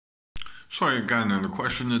So I got another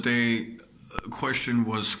question today. The question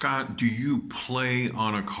was, Scott, do you play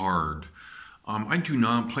on a card? I do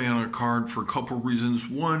not play on a card for a couple reasons.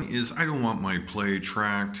 One is I don't want my play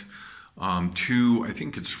tracked. Two, I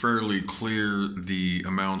think it's fairly clear the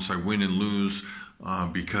amounts I win and lose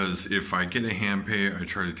because if I get a hand pay, I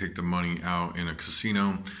try to take the money out in a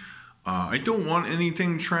casino. I don't want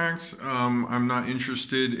anything tracked. I'm not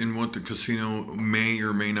interested in what the casino may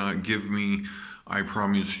or may not give me. I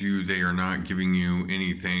promise you they are not giving you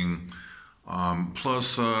anything.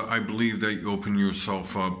 Plus, I believe that you open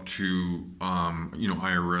yourself up to,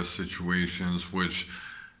 IRS situations, which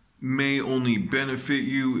may only benefit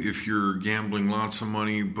you if you're gambling lots of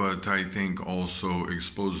money, but I think also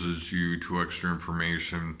exposes you to extra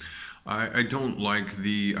information. I don't like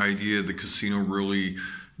the idea of the casino really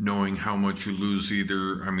knowing how much you lose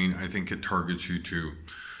either. I mean, I think it targets you too.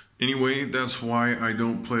 Anyway, that's why I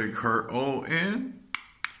don't play card. Oh, and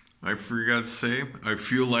I forgot to say, I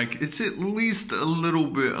feel like it's at least a little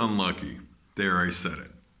bit unlucky. There, I said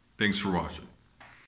it. Thanks for watching.